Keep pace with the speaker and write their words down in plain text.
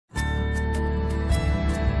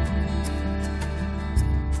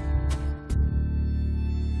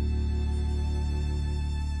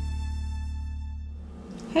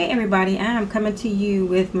Hey everybody, I am coming to you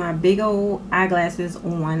with my big old eyeglasses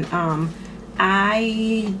on.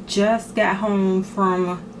 I just got home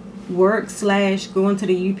from work / going to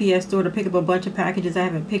the UPS store to pick up a bunch of packages I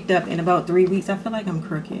haven't picked up in about 3 weeks. I feel like I'm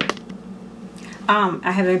crooked.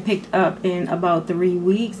 I haven't picked up in about 3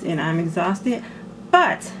 weeks and I'm exhausted,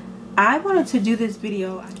 but I wanted to do this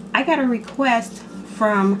video. I got a request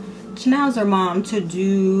from Schnauzer Mom to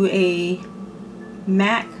do a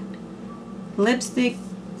MAC lipstick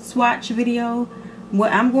swatch video.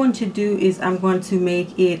 What I'm going to do is I'm going to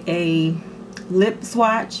make it a lip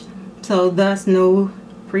swatch, so thus no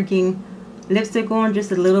freaking lipstick on,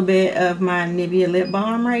 just a little bit of my Nivea lip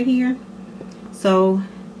balm right here. So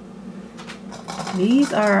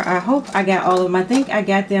these are, I hope I got all of them. I think I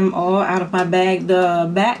got them all out of my bag. The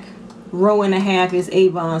back row and a half is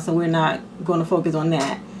Avon, so we're not going to focus on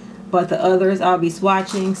that, but the others I'll be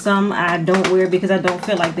swatching. Some I don't wear because I don't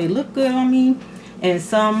feel like they look good on me, and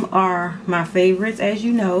some are my favorites, as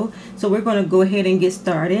you know. So we're going to go ahead and get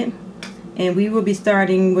started, and we will be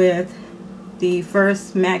starting with the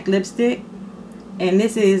first MAC lipstick, and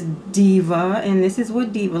this is Diva, and this is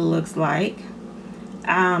what Diva looks like.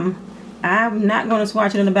 I'm not going to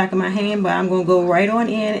swatch it in the back of my hand, but I'm going to go right on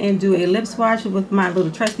in and do a lip swatch with my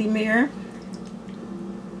little trusty mirror.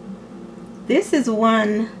 This is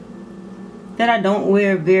one that I don't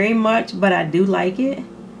wear very much, but I do like it.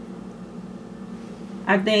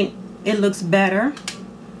 I think it looks better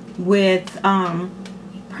with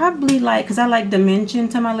probably, like, because I like dimension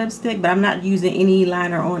to my lipstick, but I'm not using any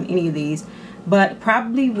liner on any of these, but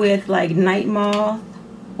probably with like Night Moth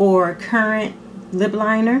or Current lip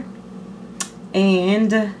liner.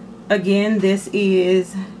 And again, this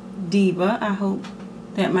is Diva. I hope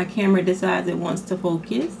that my camera decides it wants to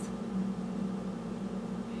focus.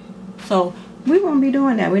 So we won't be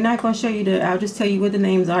doing that. We're not going to show you the, I'll just tell you what the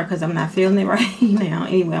names are because I'm not feeling it right now.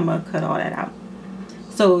 Anyway, I'm going to cut all that out.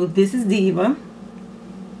 So this is Diva,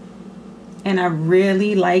 and I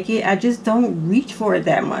really like it. I just don't reach for it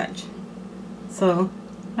that much. So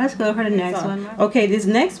let's go for the next one. Okay, this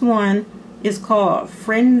next one is called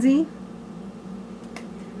Frenzy,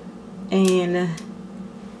 and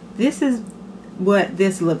this is what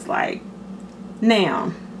this looks like.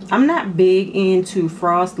 Now, I'm not big into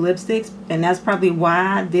frost lipsticks, and that's probably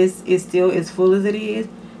why this is still as full as it is.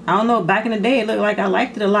 I don't know, back in the day it looked like I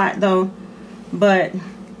liked it a lot though, but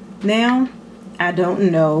now I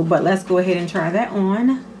don't know. But let's go ahead and try that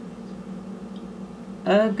on.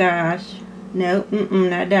 Oh gosh, no,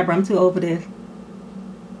 not Deborah, I'm too over this.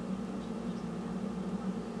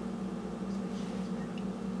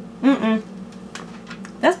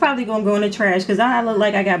 That's probably gonna go in the trash because I look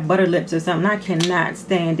like I got butter lips or something. I cannot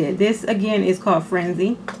stand it. This again is called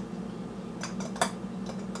Frenzy.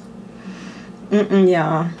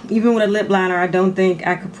 Y'all, even with a lip liner, I don't think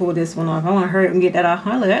I could pull this one off. I want to hurry up and get that off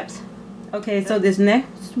my lips. Okay, so this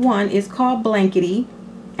next one is called Blankety,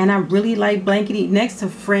 and I really like Blankety. Next to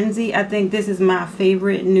Frenzy, I think this is my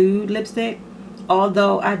favorite nude lipstick,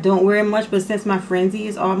 although I don't wear it much, but since my Frenzy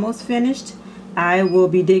is almost finished, I will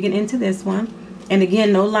be digging into this one. And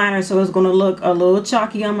again, no liner, so it's going to look a little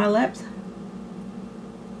chalky on my lips.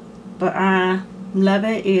 But I love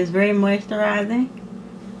it. It is very moisturizing,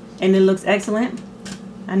 and it looks excellent.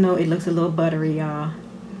 I know it looks a little buttery, y'all,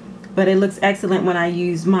 but it looks excellent when I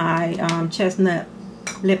use my chestnut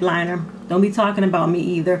lip liner. Don't be talking about me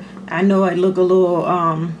either. I know I look a little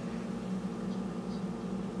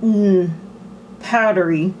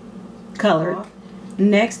powdery colored.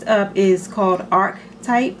 Next up is called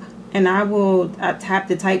Archetype, and I have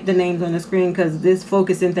to type the names on the screen because this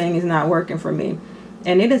focusing thing is not working for me.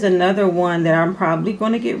 And it is another one that I'm probably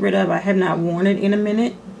going to get rid of. I have not worn it in a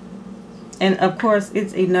minute. And of course,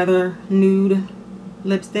 it's another nude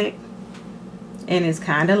lipstick, and it's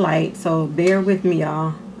kind of light, so bear with me,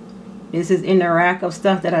 y'all. This is in the rack of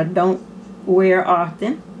stuff that I don't wear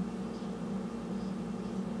often,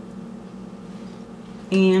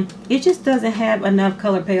 and it just doesn't have enough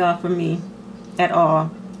color payoff for me at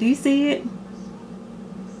all. Do you see it?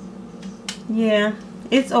 Yeah,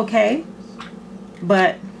 it's okay,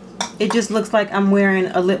 but it just looks like I'm wearing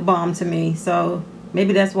a lip balm to me, so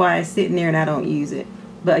maybe that's why it's sitting there and I don't use it.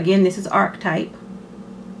 But again, this is Archetype.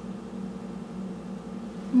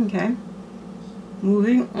 Okay,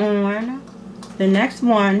 moving on. The next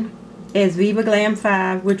one is Viva Glam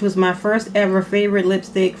 5, which was my first ever favorite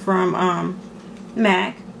lipstick from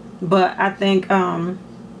MAC. But I think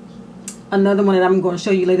another one that I'm going to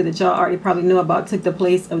show you later that y'all already probably know about took the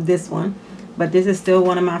place of this one. But this is still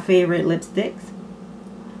one of my favorite lipsticks.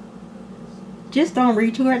 Just don't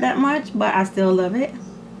reach for it that much, but I still love it.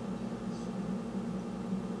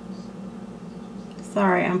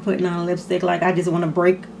 Sorry, I'm putting on lipstick like I just want to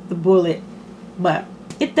break the bullet. But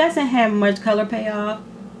it doesn't have much color payoff.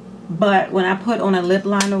 But when I put on a lip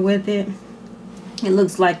liner with it, it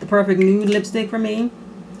looks like the perfect nude lipstick for me.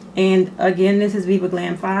 And again, this is Viva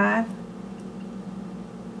Glam 5.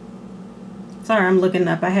 Sorry, I'm looking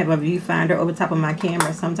up. I have a viewfinder over top of my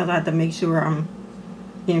camera. Sometimes I have to make sure I'm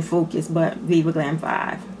in focus, but Viva Glam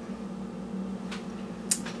 5.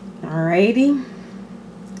 Alrighty.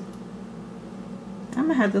 I'm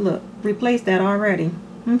gonna have to replace that already.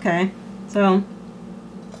 Okay, so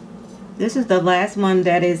this is the last one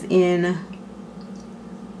that is in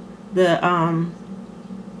the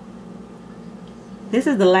this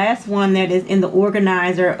is the last one that is in the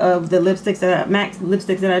organizer of the lipsticks that MAC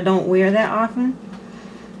lipsticks that I don't wear that often.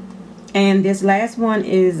 And this last one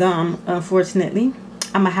is unfortunately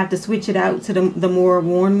I'm gonna have to switch it out to the more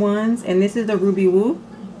worn ones, and this is the Ruby Woo.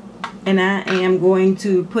 And I am going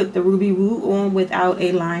to put the Ruby Woo on without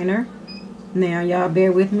a liner. Now y'all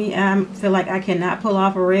bear with me. I feel like I cannot pull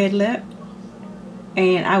off a red lip,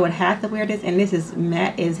 and I would have to wear this, and this is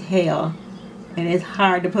matte as hell and it's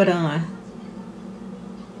hard to put on.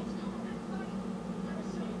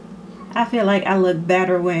 I feel like I look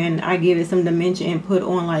better when I give it some dimension and put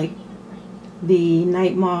on like the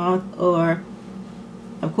Night Moth, or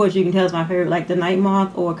of course you can tell it's my favorite, like the Night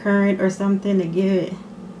Moth or Current or something, to give it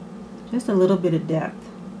just a little bit of depth.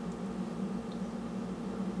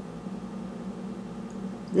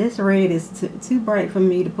 This red is too bright for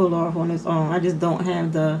me to pull off on its own. I just don't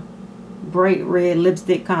have the bright red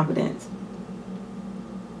lipstick confidence.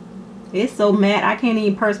 It's so matte I can't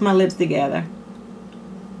even purse my lips together.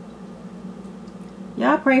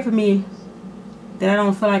 Y'all pray for me that I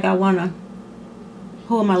don't feel like I want to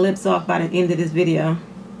pull my lips off by the end of this video.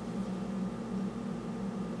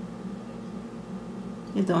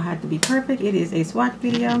 It don't have to be perfect. It is a swatch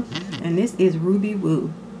video, and this is Ruby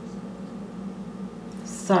Woo.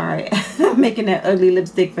 Sorry, I'm making that ugly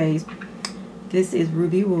lipstick face. This is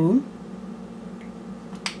Ruby Woo.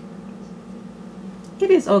 It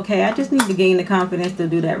is okay. I just need to gain the confidence to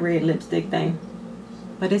do that red lipstick thing,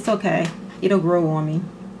 but it's okay. It'll grow on me.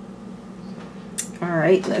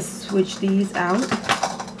 Alright, let's switch these out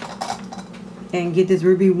and get this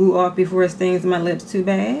Ruby Woo off before it stings my lips too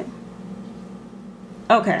bad.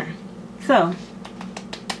 Okay, so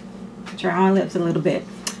try on lips a little bit.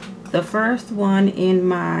 The first one in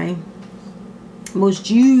my most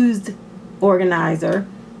used organizer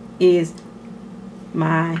is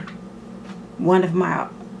one of my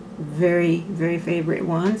very favorite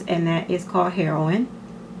ones, and that is called Heroin.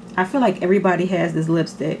 I feel like everybody has this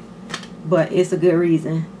lipstick, but it's a good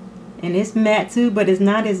reason. And it's matte too, but it's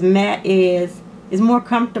not as matte as, it's more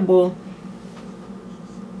comfortable.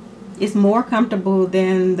 It's more comfortable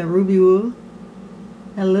than the Ruby Woo.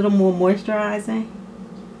 A little more moisturizing.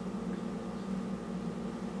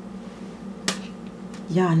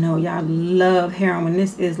 Y'all know y'all love Heroin.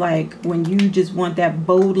 This is like when you just want that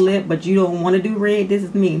bold lip but you don't want to do red. This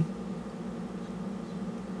is me.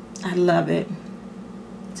 I love it.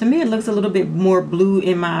 To me it looks a little bit more blue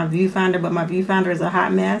in my viewfinder, but my viewfinder is a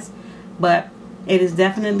hot mess. But it is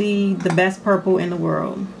definitely the best purple in the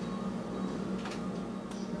world.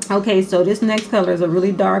 Okay, so this next color is a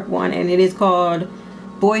really dark one, and it is called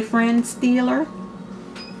Boyfriend Stealer.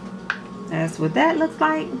 That's what that looks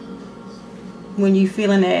like when you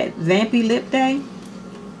feeling that vampy lip day.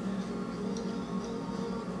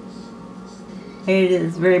 It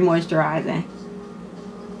is very moisturizing.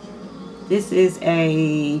 This is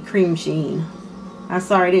a cream sheen. I'm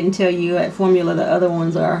sorry I didn't tell you what formula the other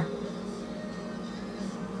ones are.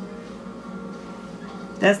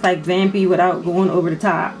 That's like vampy without going over the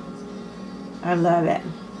top. I love it.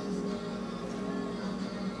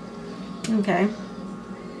 Okay.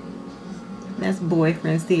 That's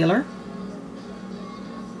Boyfriend Stealer.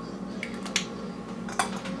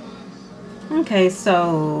 Okay,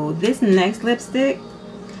 so this next lipstick,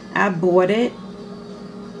 I bought it.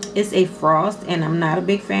 It's a Frost, and I'm not a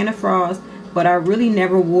big fan of Frost, but I really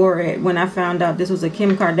never wore it when I found out this was a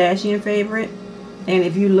Kim Kardashian favorite. And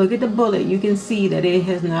if you look at the bullet, you can see that it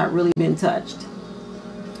has not really been touched.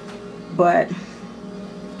 But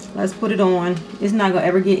let's put it on. It's not gonna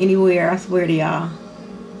ever get anywhere, I swear to y'all.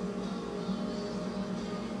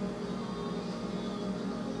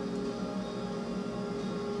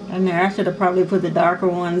 And there, I should have probably put the darker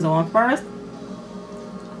ones on first.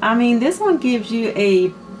 I mean, this one gives you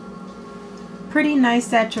a pretty nice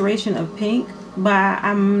saturation of pink, but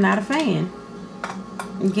I'm not a fan.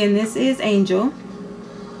 Again, this is Angel.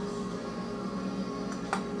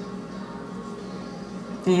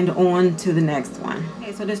 And on to the next one.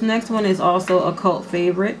 Okay, so this next one is also a cult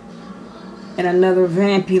favorite. And another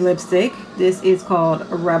vampy lipstick. This is called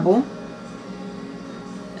Rebel.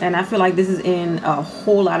 And I feel like this is in a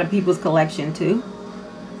whole lot of people's collection too.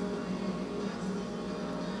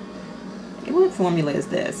 What formula is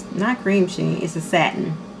this? Not cream sheen, it's a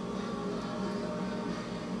satin.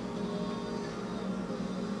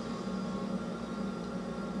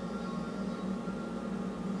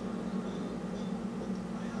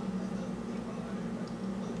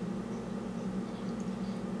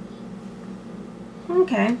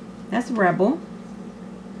 Okay, that's Rebel.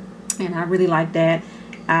 And I really like that.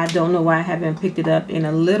 I don't know why I haven't picked it up in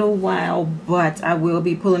a little while, but I will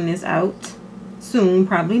be pulling this out soon,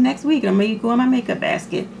 probably next week. I may go in my makeup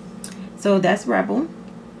basket. So that's Rebel.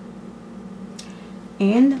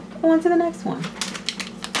 And on to the next one.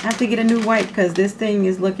 I have to get a new wipe because this thing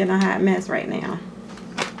is looking a hot mess right now.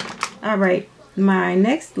 Alright, my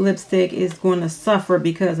next lipstick is going to suffer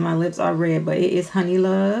because my lips are red, but it is Honey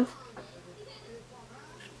Love.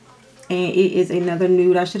 And it is another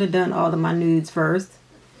nude. I should have done all of my nudes first.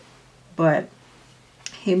 But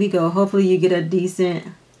here we go. Hopefully you get a decent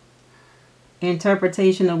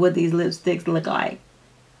interpretation of what these lipsticks look like.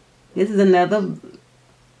 This is another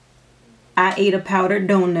I ate a powdered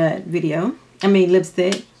donut video. I mean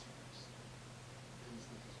lipstick.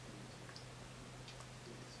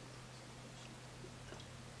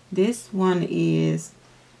 This one is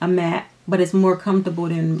a matte, but it's more comfortable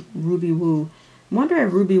than Ruby Woo. I wonder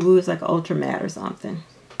if Ruby Woo is like ultra matte or something.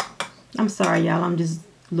 I'm sorry, y'all. I'm just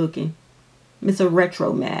looking. It's a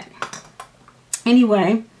retro matte.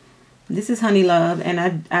 Anyway, this is Honey Love,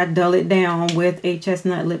 and I dull it down with a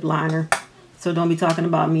chestnut lip liner. So don't be talking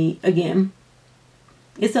about me again.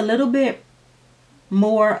 It's a little bit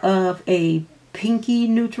more of a pinky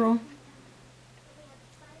neutral.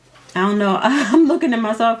 I don't know. I'm looking at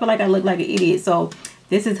myself. I feel like I look like an idiot. So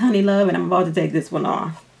this is Honey Love, and I'm about to take this one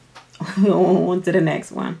off. On to the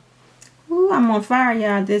next one. Ooh, I'm on fire,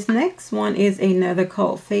 y'all. This next one is another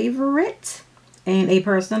cult favorite and a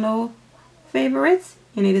personal favorite,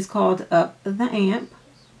 and it is called Up the Amp.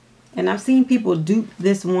 And I've seen people dupe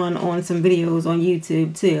this one on some videos on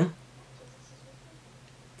YouTube too.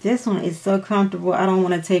 This one is so comfortable. I don't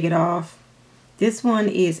want to take it off. This one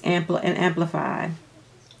is amplified.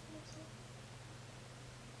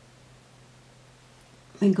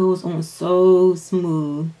 It goes on so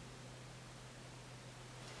smooth.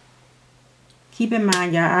 Keep in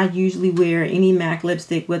mind, y'all, I usually wear any MAC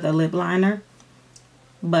lipstick with a lip liner,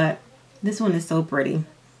 but this one is so pretty.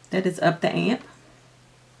 That is Up the Amp.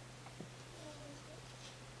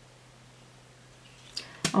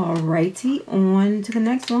 Alrighty, on to the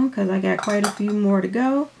next one because I got quite a few more to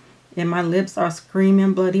go, and my lips are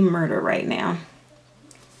screaming bloody murder right now.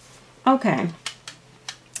 Okay,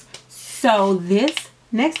 so this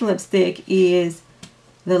next lipstick is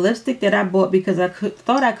the lipstick that I bought because I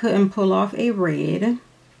thought I couldn't pull off a red.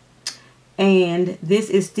 And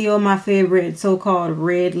this is still my favorite so-called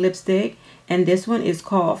red lipstick. And this one is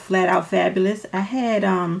called Flat Out Fabulous. I had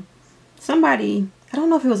somebody, I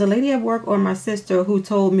don't know if it was a lady at work or my sister, who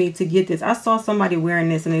told me to get this. I saw somebody wearing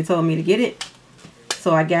this and they told me to get it.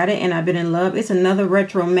 So I got it and I've been in love. It's another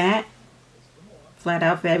retro matte. Flat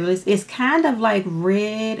Out Fabulous. It's kind of like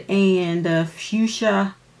red and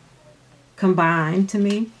fuchsia combined to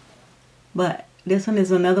me, but this one is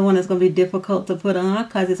another one that's going to be difficult to put on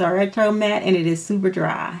because it's a retro matte and it is super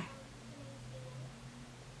dry.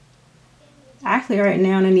 Actually, right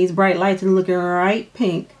now in these bright lights, it's looking right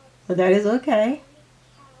pink, but that is okay.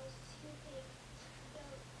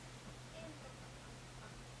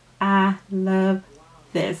 I love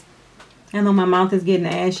this. I know my mouth is getting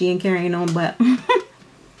ashy and carrying on, but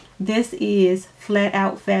this is Flat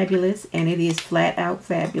Out Fabulous, and it is Flat Out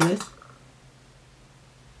Fabulous.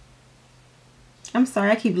 I'm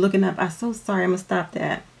sorry, I keep looking up. I'm so sorry. I'm going to stop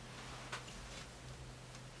that.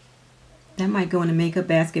 That might go in the makeup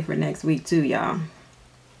basket for next week too, y'all.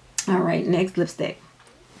 Alright, next lipstick.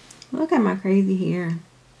 Look at my crazy hair.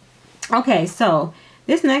 Okay, so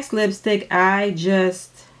this next lipstick, I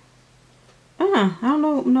don't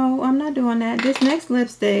know. No, I'm not doing that. This next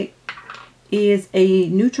lipstick is a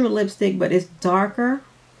neutral lipstick, but it's darker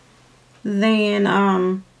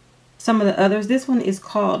than some of the others. This one is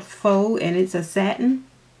called Faux, and it's a satin.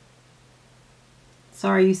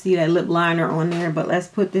 Sorry you see that lip liner on there, but let's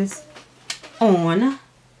put this on.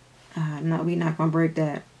 No, we're not gonna break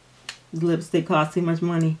that. This lipstick costs too much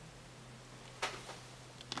money.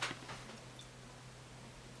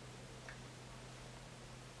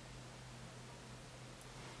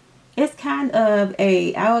 It's kind of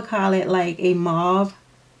a, I would call it like a mauve,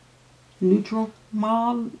 neutral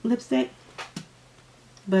mauve lipstick.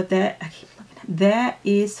 But that, I keep looking at, that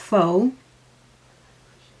is Faux.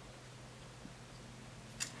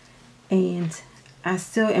 And I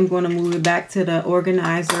still am going to move it back to the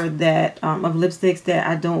organizer that of lipsticks that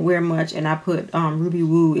I don't wear much, and I put Ruby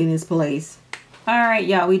Woo in its place. Alright,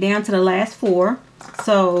 y'all, we down to the last 4.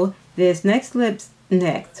 So this next lipstick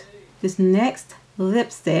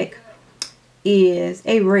is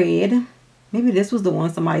a red. Maybe this was the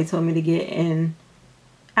one somebody told me to get, and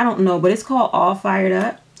I don't know, but it's called All Fired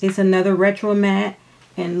Up. It's another retro matte,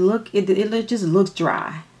 and look, it just looks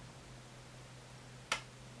dry.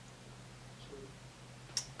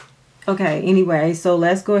 Okay, anyway, so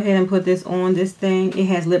let's go ahead and put this on this thing. It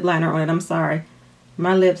has lip liner on it. I'm sorry.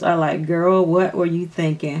 My lips are like, girl, what were you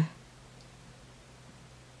thinking?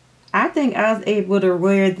 I think I was able to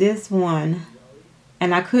wear this one,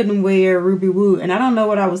 and I couldn't wear Ruby Woo, and I don't know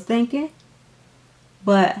what I was thinking,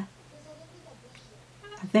 but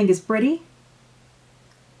I think it's pretty.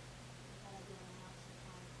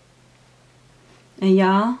 And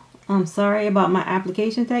y'all, I'm sorry about my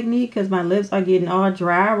application technique because my lips are getting all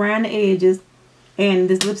dry around the edges, and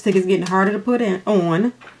this lipstick is getting harder to put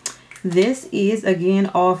on. This is, again,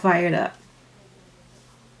 All Fired Up.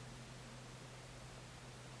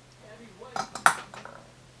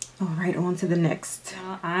 All right, on to the next.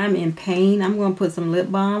 I'm in pain. I'm going to put some lip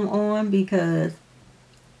balm on because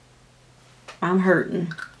I'm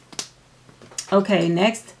hurting. Okay,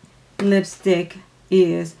 next lipstick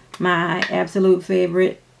is my absolute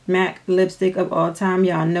favorite MAC lipstick of all time.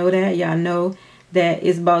 Y'all know that. Y'all know that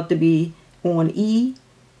it's about to be on E,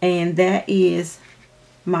 and that is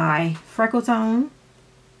my freckle tone.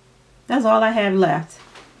 That's all I have left.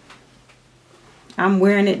 I'm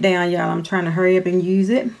wearing it down, y'all. I'm trying to hurry up and use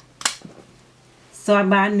it so I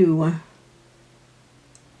buy a new one.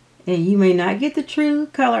 And you may not get the true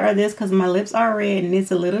color of this because my lips are red and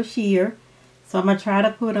it's a little sheer, so I'm gonna try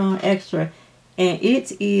to put on extra, and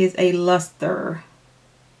it is a luster.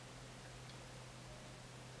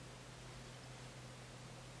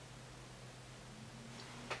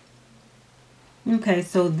 Okay,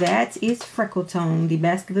 so that is Freckle Tone, the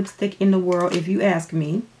best lipstick in the world if you ask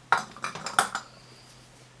me.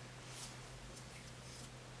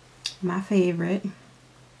 My favorite,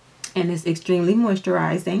 and it's extremely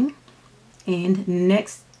moisturizing. And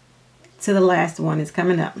next to the last one is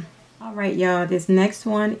coming up. All right, y'all, this next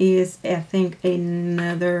one is, I think,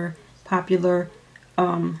 another popular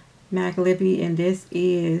MAC lippy, and this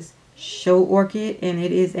is Show Orchid, and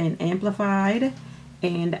it is an amplified,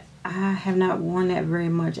 and I have not worn that very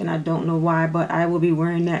much, and I don't know why, but I will be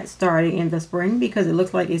wearing that starting in the spring because it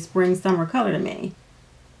looks like a spring summer color to me.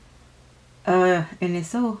 And it's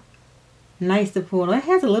so nice to pull. It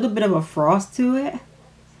has a little bit of a frost to it.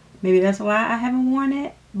 Maybe that's why I haven't worn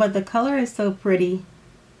it, but the color is so pretty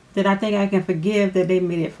that I think I can forgive that they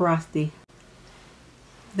made it frosty.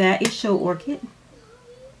 That is Show Orchid.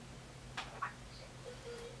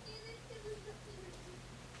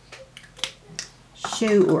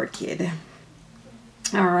 Show Orchid.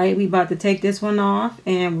 Alright, we about to take this one off,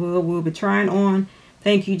 and we'll be trying on,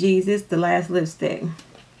 thank you Jesus, the last lipstick.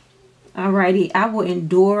 Alrighty, I will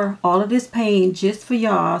endure all of this pain just for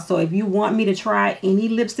y'all, so if you want me to try any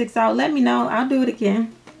lipsticks out, let me know. I'll do it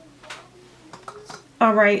again.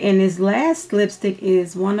 Alright, and this last lipstick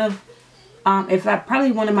is one of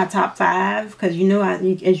probably one of my top 5, because you know,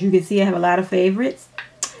 as you can see, I have a lot of favorites.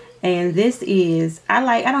 And this is,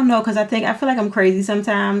 I don't know, because I feel like I'm crazy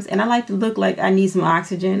sometimes, and I like to look like I need some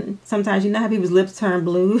oxygen. Sometimes, you know how people's lips turn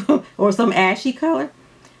blue or some ashy color?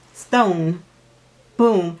 Stone.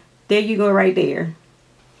 Boom. There you go right there.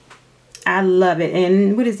 I love it.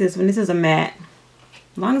 And what is this one? This is a matte.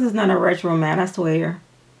 As long as it's not a retro matte, I swear.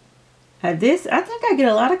 I think I get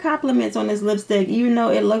a lot of compliments on this lipstick, even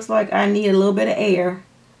though it looks like I need a little bit of air.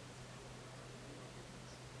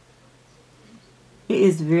 It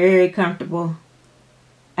is very comfortable,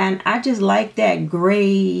 and I just like that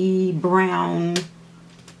gray brown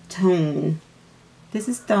tone. This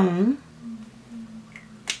is Stone.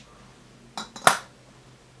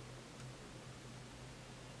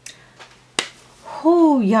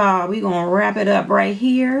 Oh, y'all, we gonna wrap it up right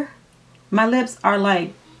here. My lips are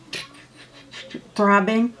like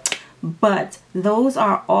throbbing, but those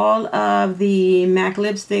are all of the MAC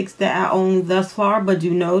lipsticks that I own thus far. But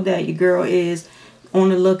do know that your girl is on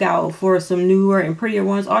the lookout for some newer and prettier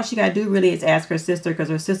ones. All she gotta do really is ask her sister, because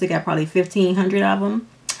her sister got probably 1,500 of them.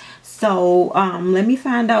 So let me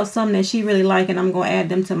find out some that she really like, and I'm gonna add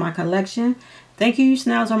them to my collection. Thank you,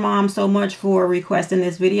 Schnauzer Mom, so much for requesting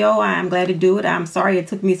this video. I'm glad to do it. I'm sorry it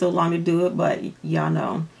took me so long to do it, but y'all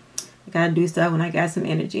know I gotta do stuff when I got some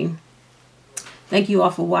energy. Thank you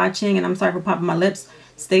all for watching, and I'm sorry for popping my lips.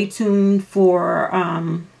 Stay tuned for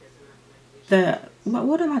the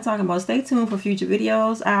what am I talking about? Stay tuned for future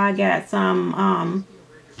videos. I got some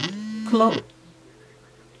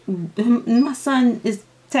my son is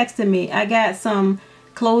texting me. I got some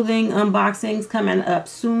clothing unboxings coming up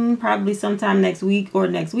soon, probably sometime next week or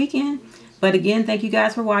next weekend. But again, thank you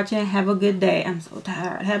guys for watching. Have a good day. I'm so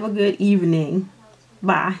tired. Have a good evening.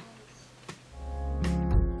 Bye.